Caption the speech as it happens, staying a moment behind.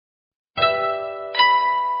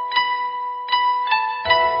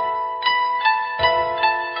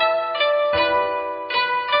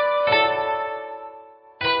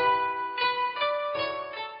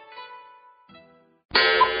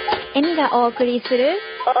がお送りする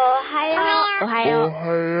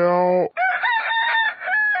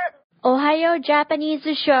おはようジャパニー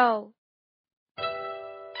ズショー。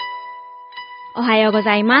おはようご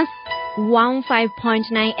ざいます。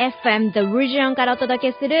15.9 FM The Region からお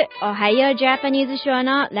届けするおはようジャパニーズショー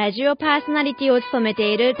のラジオパーソナリティを務め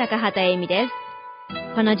ている高畑恵美です。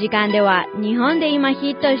この時間では日本で今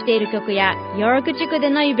ヒットしている曲やヨーク地区で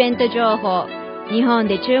のイベント情報、日本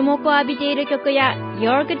で注目を浴びている曲や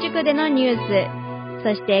ヨーク地区でのニュース、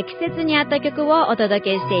そして季節に合った曲をお届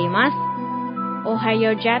けしています。おは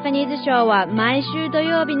ようジャパニーズショーは毎週土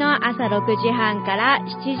曜日の朝6時半から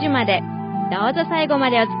7時まで、どうぞ最後ま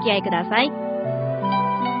でお付き合いください。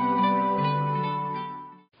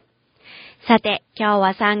さて、今日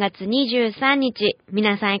は3月23日、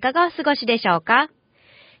皆さんいかがお過ごしでしょうか？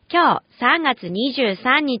今日3月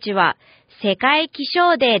23日は世界気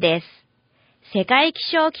象デーです。世界気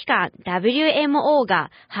象機関 WMO が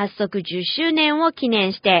発足10周年を記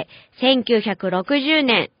念して、1960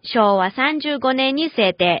年、昭和35年に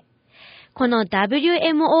制定。この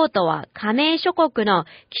WMO とは加盟諸国の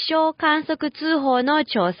気象観測通報の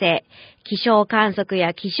調整、気象観測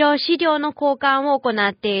や気象資料の交換を行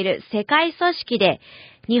っている世界組織で、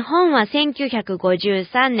日本は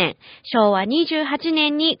1953年、昭和28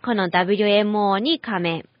年にこの WMO に加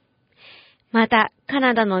盟。また、カ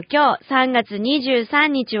ナダの今日3月23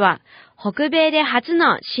日は、北米で初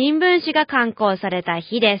の新聞紙が刊行された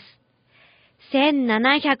日です。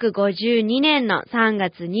1752年の3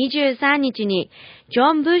月23日に、ジ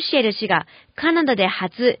ョン・ブッシェル氏がカナダで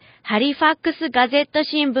初、ハリファックス・ガゼット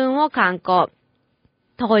新聞を刊行。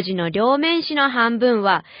当時の両面紙の半分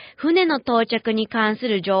は、船の到着に関す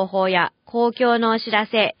る情報や公共のお知ら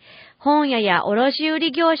せ、本屋や卸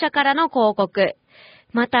売業者からの広告、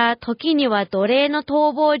また時には奴隷の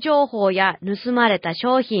逃亡情報や盗まれた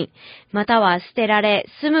商品、または捨てられ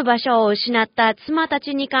住む場所を失った妻た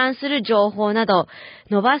ちに関する情報など、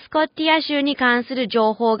ノバスコッティア州に関する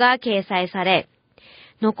情報が掲載され、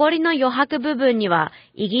残りの余白部分には、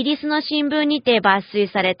イギリスの新聞にて抜粋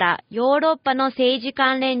されたヨーロッパの政治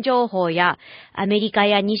関連情報や、アメリカ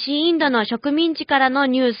や西インドの植民地からの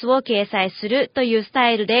ニュースを掲載するというス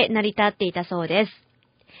タイルで成り立っていたそうです。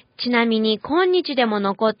ちなみに今日でも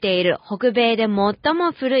残っている北米で最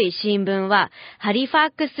も古い新聞は、ハリファ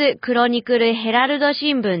ックス・クロニクル・ヘラルド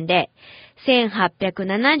新聞で、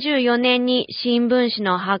1874年に新聞紙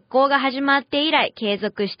の発行が始まって以来継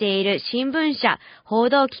続している新聞社報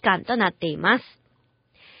道機関となっています。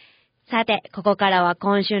さて、ここからは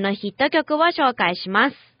今週のヒット曲を紹介し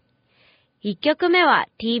ます。1曲目は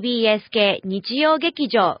TBS 系日曜劇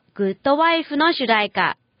場グッドワイフの主題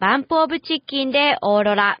歌バンプオブチキンでオー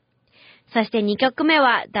ロラ。そして2曲目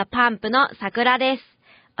はダパンプの桜です。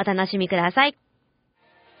お楽しみください。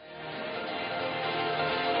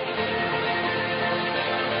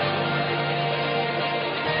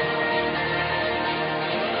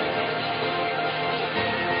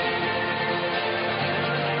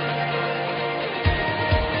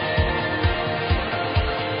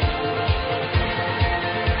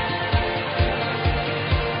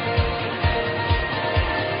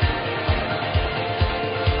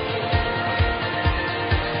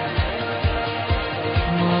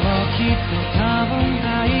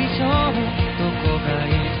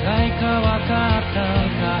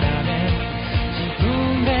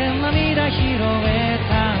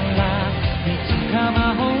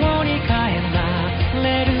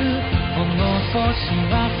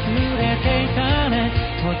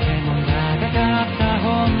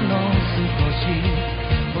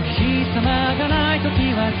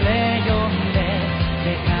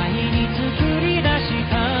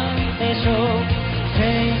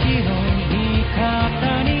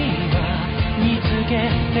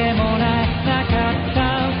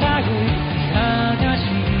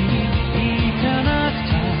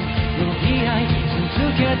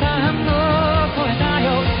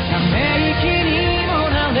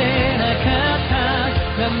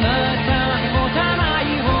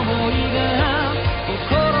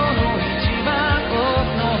心の一番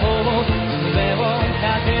奥の方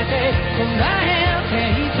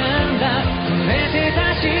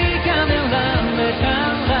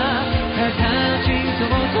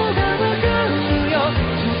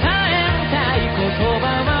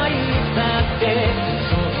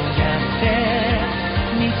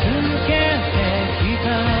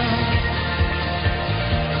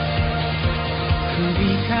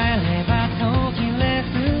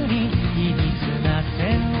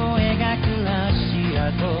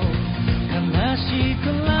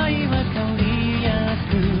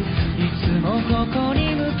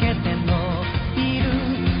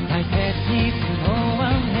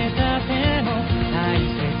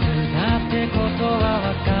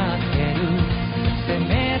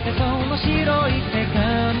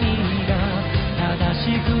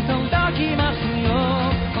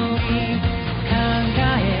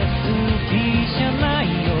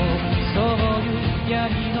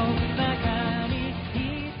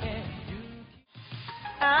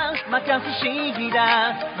バカ不思議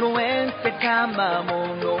だご縁ってたま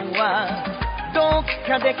ものはどっ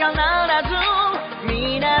かで必ず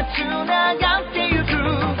皆つながってゆく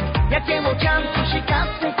やけもちゃんと叱っ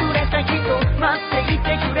てくれた人待ってい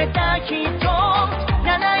てくれた人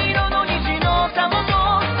七色の虹のたも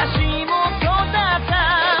と足元だった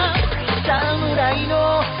侍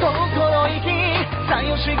の心意気さ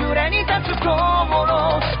よしぐれに立つ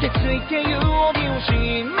心手ついて指を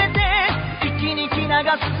締めて息に気流す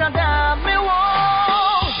定めを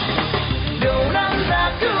両乱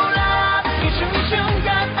桜一瞬一瞬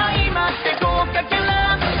が相まって豪華キャ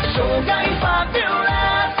ラ生涯ファビュ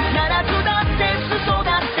ラス奈落だって裾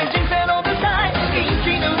だって人生の舞台生き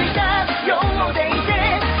抜いたようでいて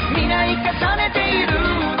皆生かされている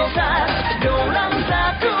のさ両乱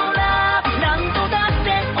桜何度だって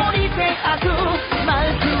降りて開く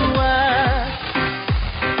幕は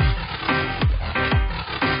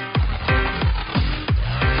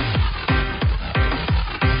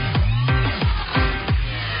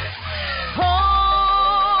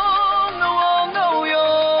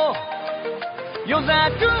夜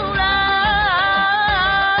桜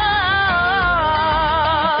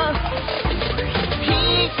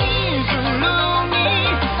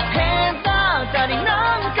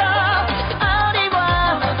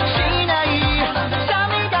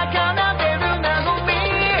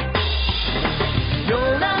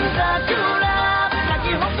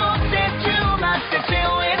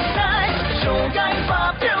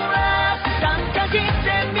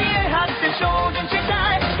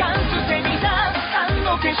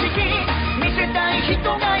景色見せたい人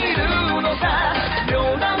がいるのさ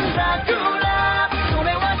両乱桜そ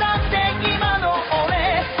れはだって今の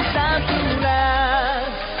俺桜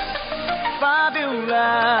ファビュ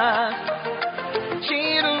ラチ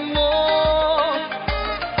ルの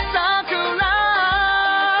桜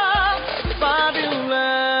ファビュ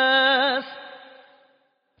ラ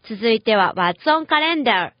続いては What's on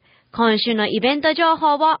Calendar 今週のイベント情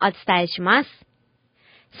報をお伝えします。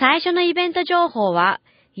最初のイベント情報は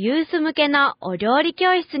ユース向けのお料理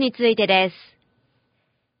教室についてです。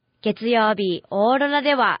月曜日、オーロラ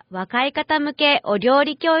では若い方向けお料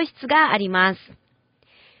理教室があります。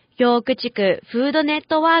ヨーク地区フードネッ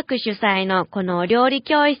トワーク主催のこのお料理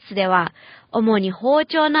教室では、主に包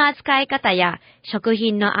丁の扱い方や食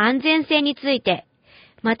品の安全性について、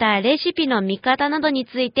またレシピの見方などに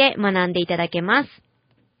ついて学んでいただけます。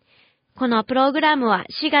このプログラムは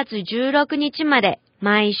4月16日まで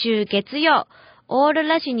毎週月曜、オーロ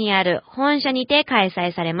ラ市にある本社にて開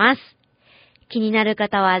催されます。気になる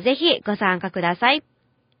方はぜひご参加ください。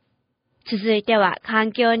続いては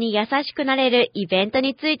環境に優しくなれるイベント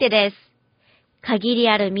についてです。限り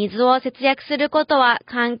ある水を節約することは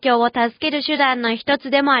環境を助ける手段の一つ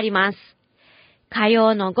でもあります。火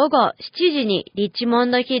曜の午後7時にリッチモ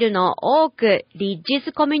ンドヒルのオークリッジ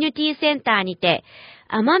スコミュニティセンターにて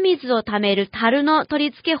雨水を貯める樽の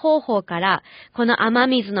取り付け方法からこの雨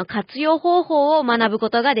水の活用方法を学ぶこ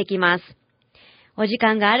とができます。お時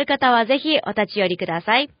間がある方はぜひお立ち寄りくだ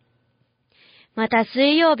さい。また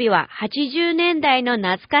水曜日は80年代の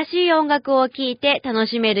懐かしい音楽を聴いて楽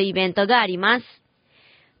しめるイベントがあります。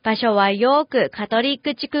場所はヨークカトリッ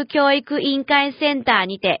ク地区教育委員会センター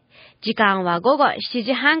にて、時間は午後7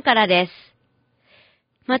時半からです。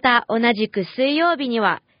また同じく水曜日に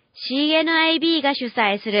は CNIB が主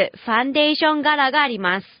催するファンデーションガラがあり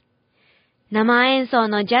ます。生演奏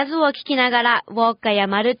のジャズを聴きながらウォッカや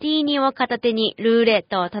マルティーニを片手にルーレ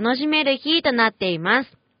ットを楽しめる日となっていま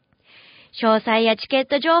す。詳細やチケッ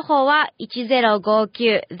ト情報は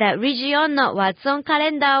1059 The Region の What's on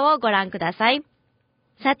Calendar をご覧ください。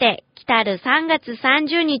さて、来たる3月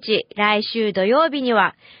30日、来週土曜日に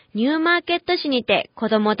は、ニューマーケット市にて子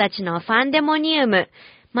供たちのファンデモニウム、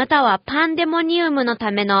またはパンデモニウムのた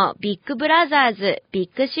めのビッグブラザーズ、ビ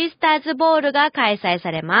ッグシスターズボールが開催さ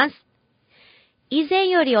れます。以前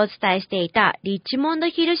よりお伝えしていたリッチモンド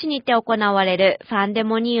ヒル市にて行われるファンデ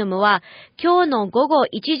モニウムは、今日の午後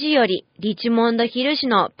1時よりリッチモンドヒル市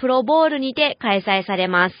のプロボールにて開催され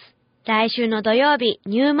ます。来週の土曜日、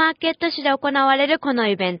ニューマーケット市で行われるこの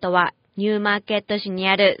イベントは、ニューマーケット市に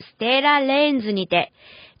あるステーラレインズにて、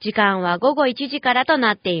時間は午後1時からと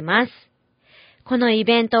なっています。このイ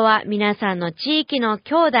ベントは皆さんの地域の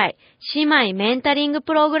兄弟、姉妹メンタリング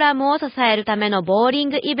プログラムを支えるためのボーリン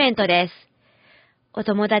グイベントです。お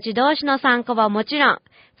友達同士の参加はもちろん、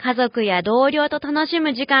家族や同僚と楽し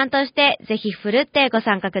む時間としてぜひふるってご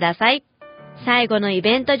参加ください。最後のイ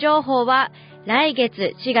ベント情報は、来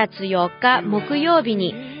月4月4日木曜日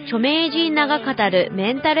に著名人らが語る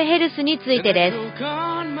メンタルヘルスについてです。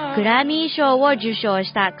グラミー賞を受賞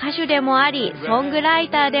した歌手でもありソングライ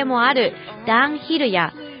ターでもあるダン・ヒル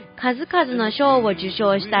や数々の賞を受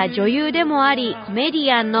賞した女優でもありコメデ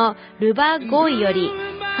ィアンのルバ・ゴイより、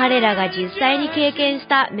彼らが実際に経験し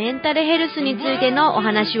たメンタルヘルスについてのお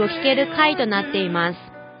話を聞ける回となっています。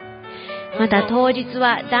また当日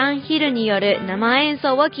はダン・ヒルによる生演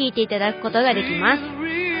奏を聴いていただくことができます。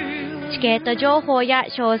チケット情報や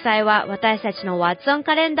詳細は私たちのワッツオン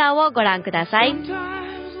カレンダーをご覧ください。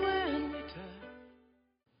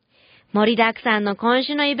盛りだくさんの今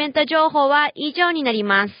週のイベント情報は以上になり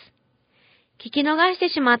ます。聞き逃して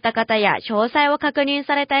しまった方や詳細を確認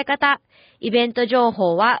されたい方、イベント情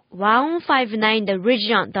報は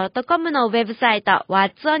 159theregion.com のウェブサイト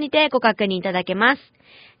What's On にてご確認いただけます。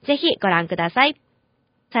ぜひご覧ください。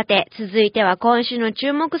さて、続いては今週の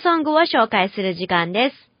注目ソングを紹介する時間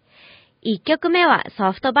です。1曲目は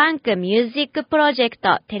ソフトバンクミュージックプロジェク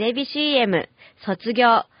トテレビ CM 卒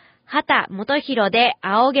業畑基博で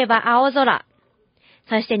仰げば青空。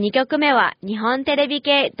そして2曲目は日本テレビ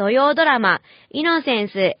系土曜ドラマイノセン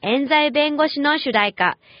ス冤罪弁護士の主題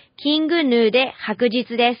歌キングヌーで白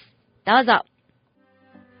日です。どうぞ。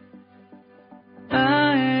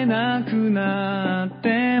会えなくなっ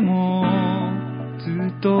てもず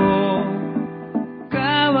っと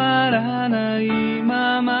変わらない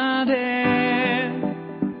ままで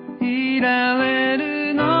いられ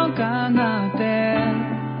るのかなって、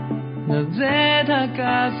なぜだ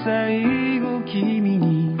か最後君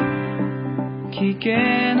に聞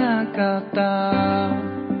けなかっ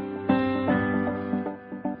た。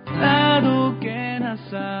あどけな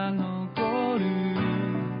さ残る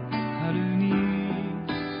春に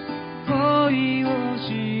恋を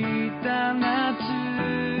した夏、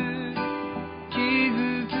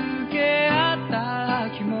傷つけ合った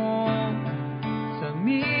秋も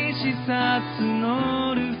寂しさ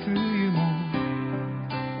募る冬も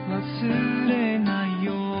忘れない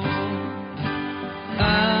よ。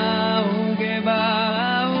仰げ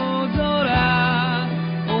ば青空、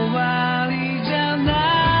終わりじゃ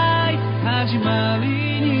ない始まり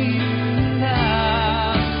にいるんだ。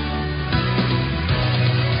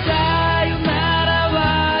さよなら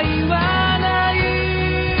は言わない、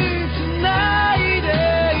繋いで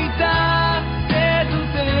いた手と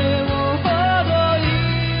手をほどい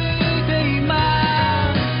て今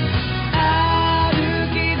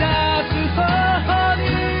歩き出す方に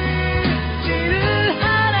散る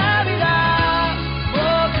花びら、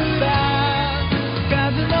僕ら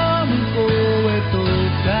風の向こうへと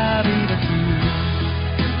旅立つ。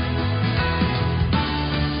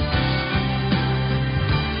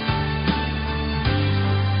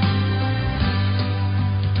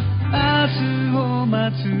明日を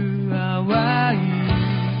待つ淡い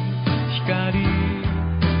光、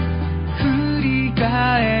振り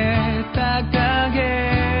返った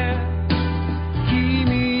影、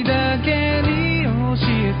君だけに教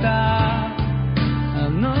えたあ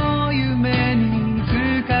の夢にい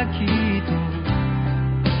つかきっと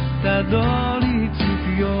たどり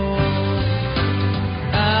着くよ。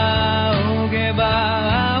仰げ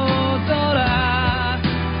ば青空、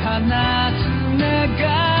放つ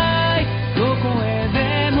願い、どこへ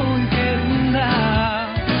でも行けるんだ。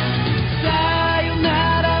さよ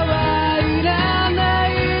ならはいらな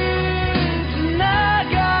い、繋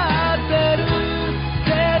がってる手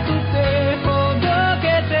と手ほどけ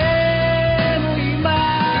ても今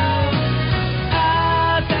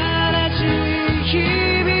新しい日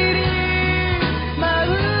々に舞う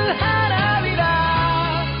花び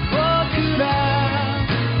ら、僕ら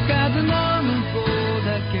風の向こう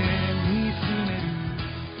だけ見つめる。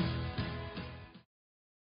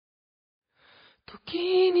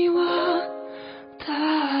時には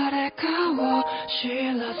誰かを知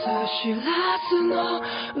らず知らずのう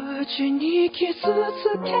ちに傷つ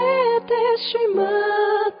けてしまっ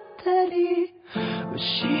たり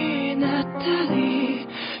失ったり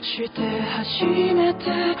して初めて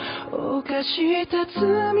犯した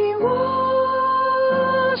罪を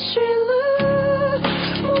知る。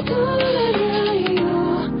戻れないよ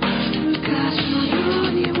昔のよ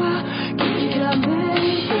うにはきらめい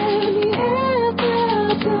て見え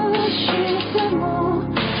たとしても明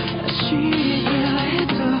日へ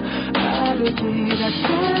と歩き出さ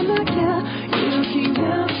なきゃ勇気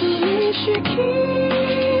が降りしき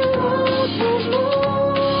ろうと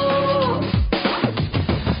も。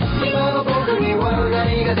今の僕には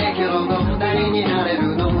何ができるの、何になれ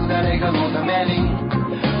るの、誰かのために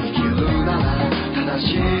生きるなら正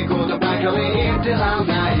しいことばかり言ってらん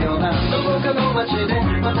ないよな。どこかの街で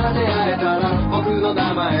また出会えたら僕の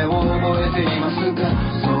名前を覚えていますか。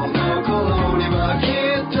その頃にはきっ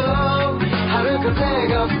と春風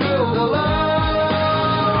が吹くだろう。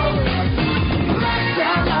さ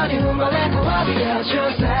らに生まれ変わりや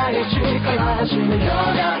10歳から始めよう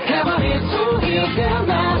が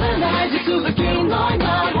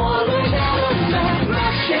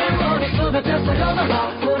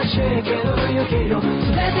ける雪よ全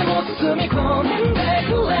ても包み込んで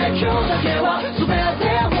くれ今日だけは全て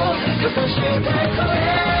を隠してく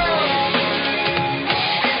れ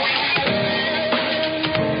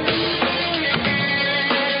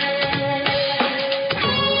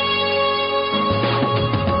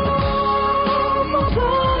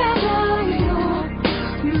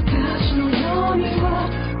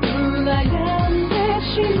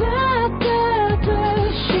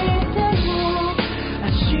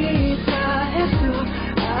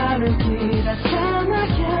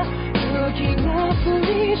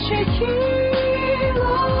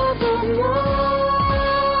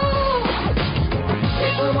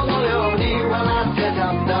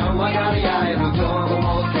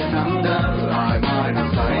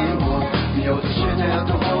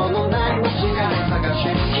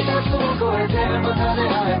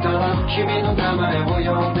君の名前を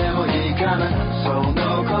呼んでもいいかなその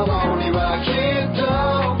頃にはきっと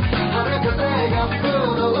春風が吹く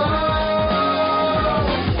だろ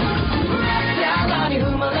うさらに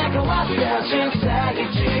生まれ変わって人生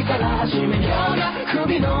一から始めようが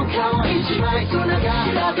首の皮一枚繋が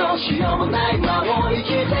ったどうしようもないまま生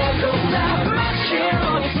きてくんだ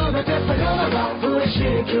白に全てさよなら嬉し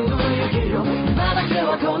い急の雪よまだけ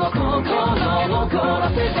はこの心残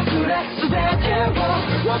らせてくれ全て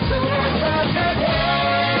を忘れさせて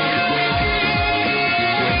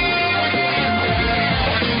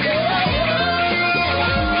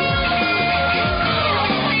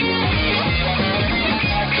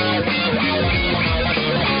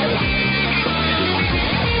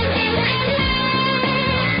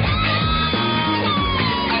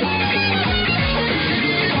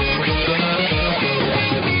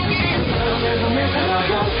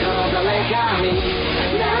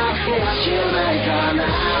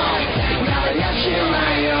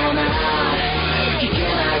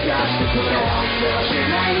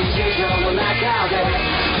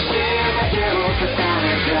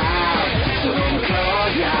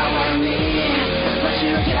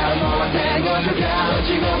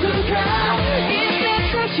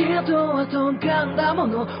とはとんかんだも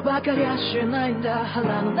の分かりゃしないんだ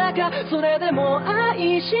腹の中それでも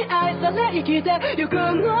愛し愛され生きてゆく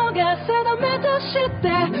のが定めとして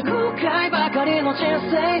後悔ばかりの人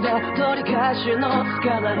生で取り返しのつ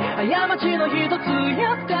かない過ちの一つ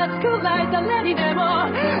や二つくらい誰にでも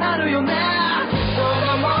あるよねそ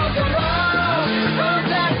のもの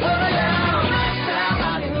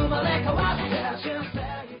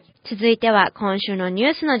続いては今週のニ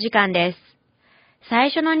ュースの時間です。最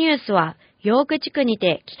初のニュースは、ヨーク地区に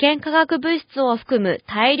て危険化学物質を含む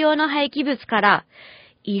大量の廃棄物から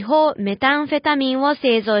違法メタンフェタミンを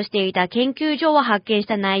製造していた研究所を発見し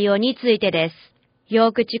た内容についてです。ヨ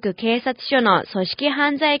ーク地区警察署の組織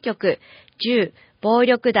犯罪局銃暴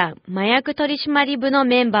力団麻薬取締部の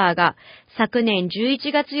メンバーが昨年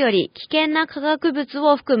11月より危険な化学物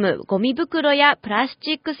を含むゴミ袋やプラス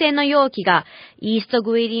チック製の容器がイースト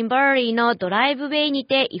グリーンバリーのドライブウェイに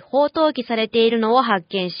て違法投棄されているのを発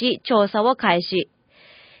見し調査を開始。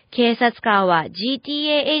警察官は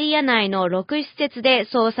GTA エリア内の6施設で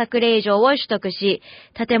捜索令状を取得し、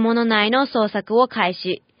建物内の捜索を開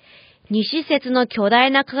始。2施設の巨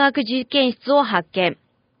大な化学実験室を発見。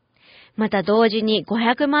また同時に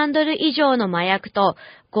500万ドル以上の麻薬と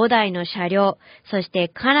5台の車両、そして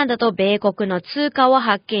カナダと米国の通貨を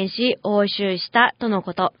発見し押収したとの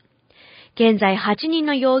こと。現在8人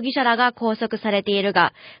の容疑者らが拘束されている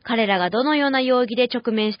が、彼らがどのような容疑で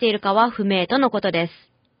直面しているかは不明とのことです。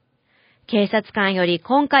警察官より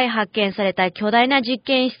今回発見された巨大な実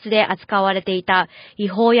験室で扱われていた違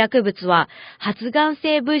法薬物は発がん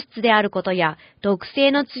性物質であることや毒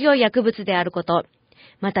性の強い薬物であること、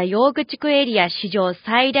またヨーク地区エリア史上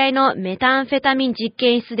最大のメタンフェタミン実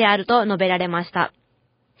験室であると述べられました。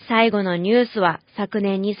最後のニュースは昨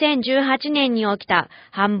年2018年に起きた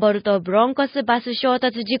ハンボルト・ブロンコスバス衝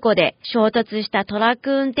突事故で衝突したトラッ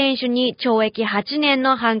ク運転手に懲役8年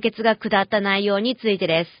の判決が下った内容について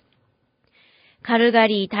です。カルガ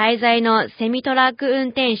リー滞在のセミトラック運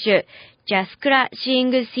転手ジャスクラ・シ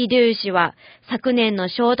ング・シドゥー氏は昨年の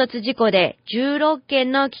衝突事故で16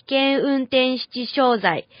件の危険運転致傷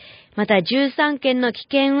罪、また13件の危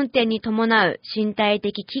険運転に伴う身体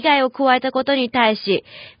的危害を加えたことに対し、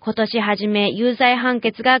今年初め有罪判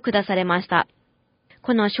決が下されました。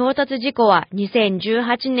この衝突事故は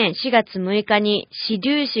2018年4月6日にシド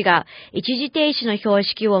ゥー氏が一時停止の標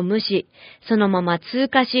識を無視、そのまま通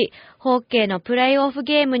過し、ホッケーのプレーオフ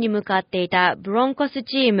ゲームに向かっていたブロンコス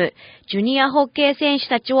チーム、ジュニアホッケー選手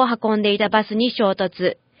たちを運んでいたバスに衝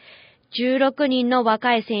突。16人の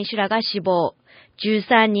若い選手らが死亡、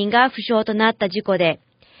13人が負傷となった事故で、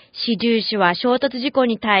死重士は衝突事故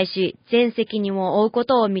に対し全責任を負うこ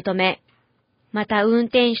とを認め、また運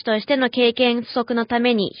転手としての経験不足のた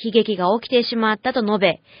めに悲劇が起きてしまったと述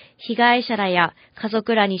べ、被害者らや家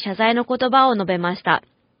族らに謝罪の言葉を述べました。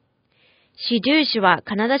死重士は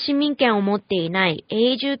カナダ市民権を持っていない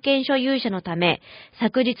永住権所有者のため、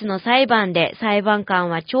昨日の裁判で裁判官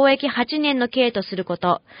は懲役8年の刑とするこ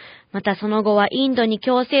と、またその後はインドに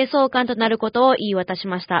強制送還となることを言い渡し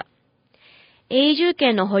ました。永住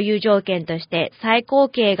権の保有条件として最高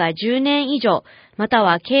刑が10年以上、また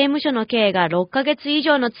は刑務所の刑が6ヶ月以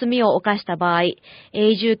上の罪を犯した場合、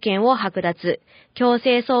永住権を剥奪、強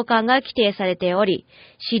制送還が規定されており、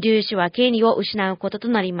死重士は権利を失うことと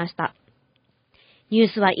なりました。ニュー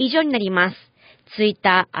スは以上になります。ツイッ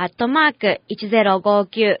ター、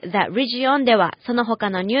@1059 The Region では、その他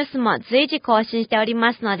のニュースも随時更新しており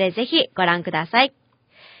ますので、ぜひご覧ください。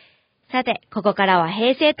さて、ここからは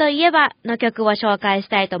平成といえばの曲を紹介し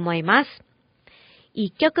たいと思います。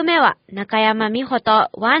1曲目は中山美穂と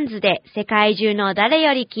ワンズで世界中の誰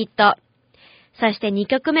よりきっと。そして2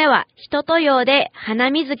曲目は人とようで花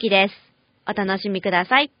水木です。お楽しみくだ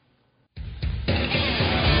さい。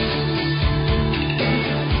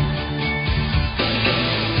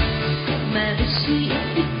眩しい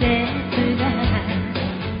季節が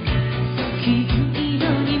金色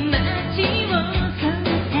に街を染め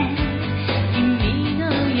て君の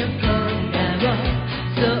横顔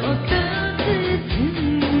そっと包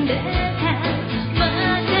んでたま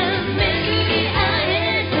た巡り会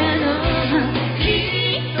えたのもき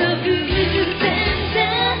っと偶然じゃ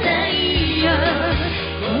ないよ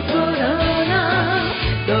心の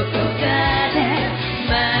どこかで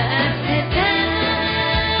待ってた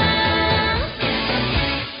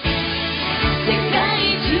世界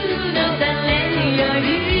中の誰より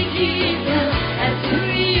きっと熱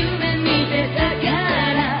い夢見てたか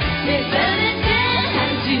ら目覚めて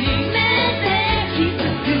初めて気づ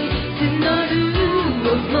く募る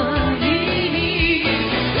想いに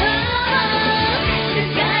世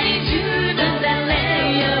界中の誰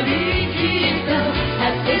よりきっと果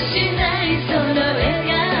てしないその笑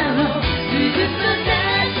顔ずっと抱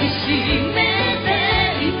きしめて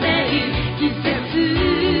いたい季節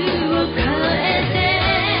を越えて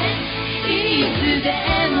いつで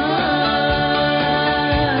も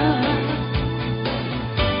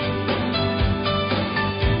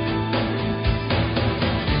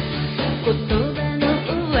言葉の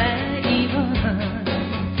終わりを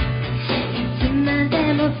いつまで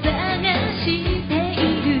も探してい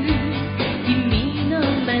る君の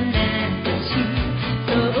眼差し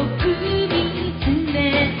遠く見つめ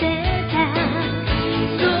てた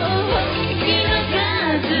そう本気の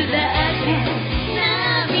数だけ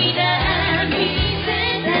涙見せ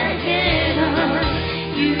たけど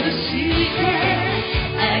許して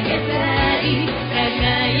あげたい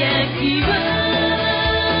輝きを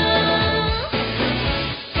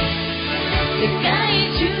世界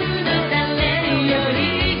中の誰より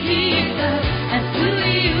きっと熱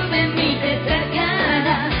い夢見てたから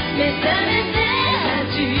目覚めて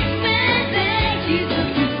初めて気づ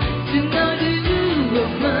く募る想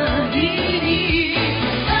いに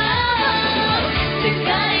世界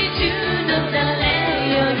中の誰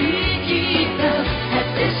よりきっと果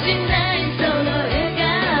てしないその笑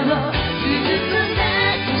顔ずっと抱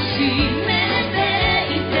きしめて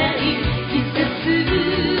いたい季節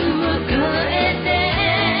を越えて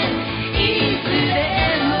いつで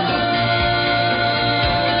も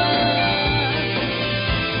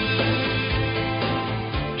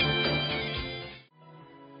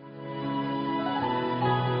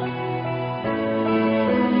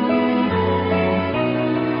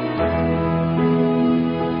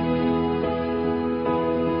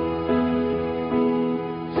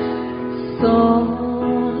空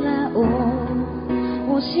を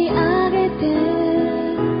押し上げて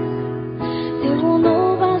手を伸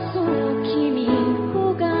ばそう君5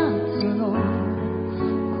月の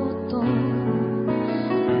こと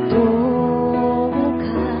どうか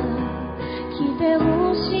来てほ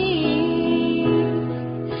しい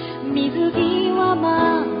水際ま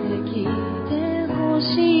で来てほし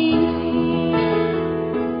い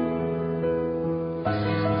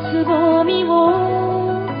つぼみを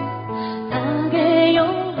あげよう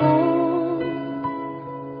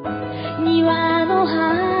庭の花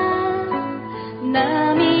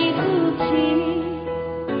水木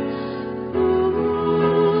薄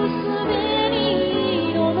紅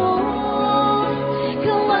色の可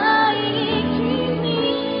愛い君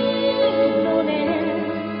のね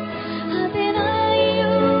果てない夢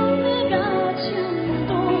がちゃんと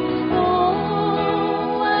終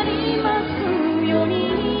わりますように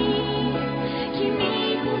君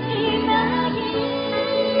とつなぎ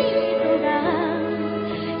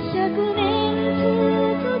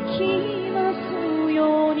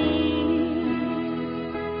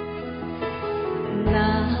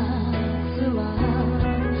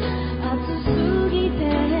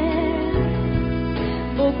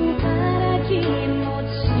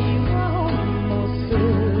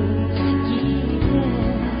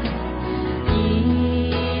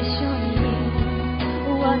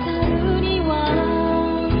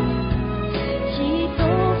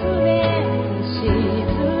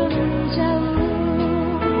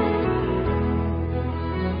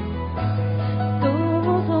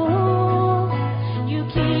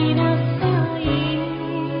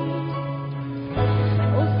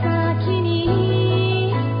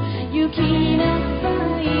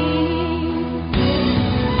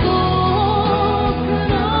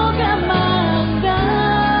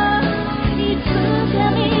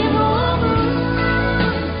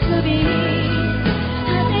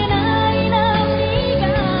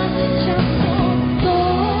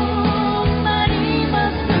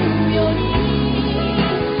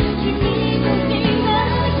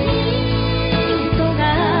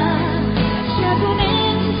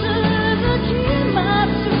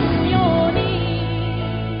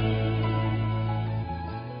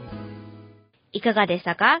いかがでし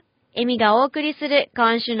たか？エミがお送りする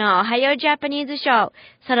今週の Ohayo Japanese Show、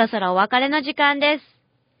そろそろお別れの時間です。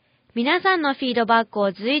皆さんのフィードバック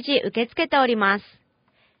を随時受け付けております。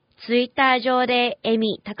ツイッター上でエ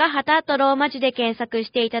ミ高畑とローマ字で検索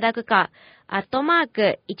していただくか、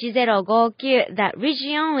@1059 The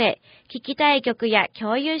Region へ聞きたい曲や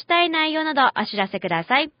共有したい内容などお知らせくだ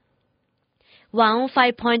さい。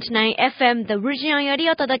105.9 FM The Region より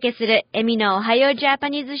お届けするエミの Ohayo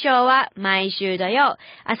Japanese Show は毎週土曜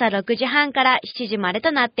朝6時半から7時まで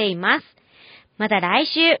となっています。また来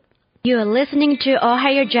週。You are listening to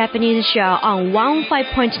Ohayo Japanese Show on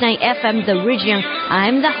 105.9 FM The Region.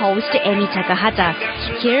 I'm the host, Emi Takahata.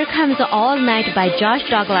 Here comes All Night by Josh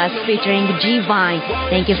Douglas featuring G-Vine.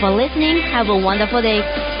 Thank you for listening. Have a wonderful day.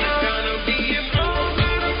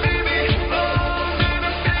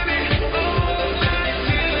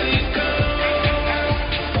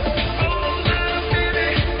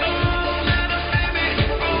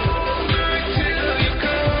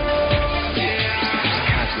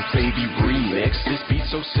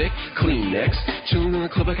 So sick, Kleenex, chillin' in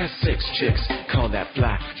the club, I got 6 chicks, call that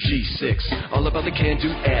fly G6, all about the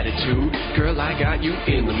can-do attitude, girl, I got you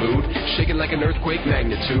in the mood, shaking like an earthquake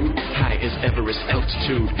magnitude, high as Everest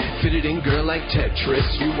altitude, fitted in, girl, like Tetris,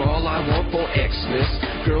 you all I want for Xmas,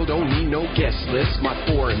 girl, don't need no guest list, my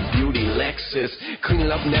foreign beauty Lexus, clean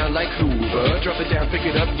it up now like Hoover, drop it down, pick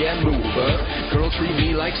it up, yeah, move her, girl, treat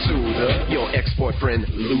me like Soother, your ex-boyfriend,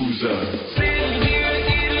 loser. Sitting here,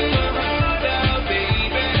 eating my heart out,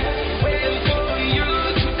 baby.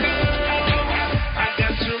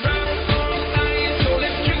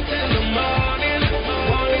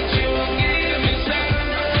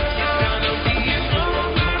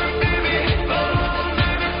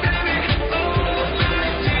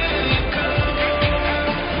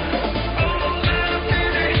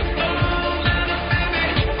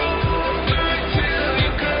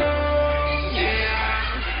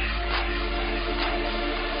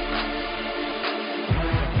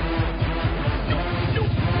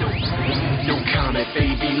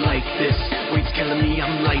 Baby like this, weight's killing me,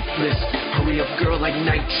 I'm lifeless. Hurry up, girl, like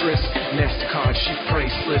nitrous. MasterCard, she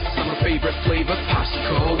priceless. I'm a favorite flavor,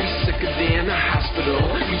 popsicle. We sicker than a hospital.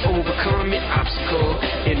 We overcome an obstacle.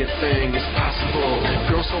 Anything is possible.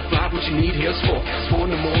 Girl, so fly, what you need here's for. 4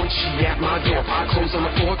 in the morning, she at my door. Clothes on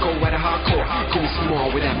the floor, go at a hardcore. Go small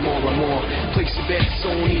with that more and more. Place your bets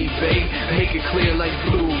on eBay. Make it clear like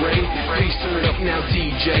Blu-ray. Please turn it up now,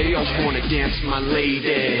 DJ. I wanna dance, my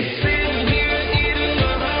lady. Sitting here.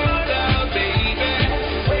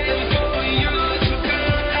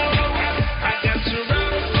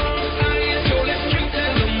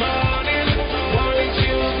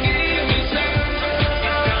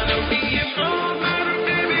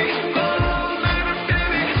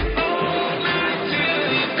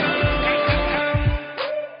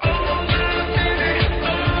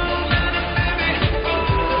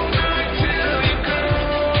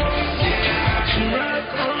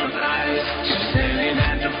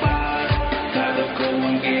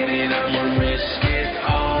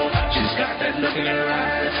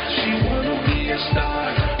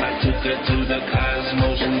 To the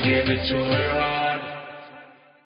cosmos and give it to her.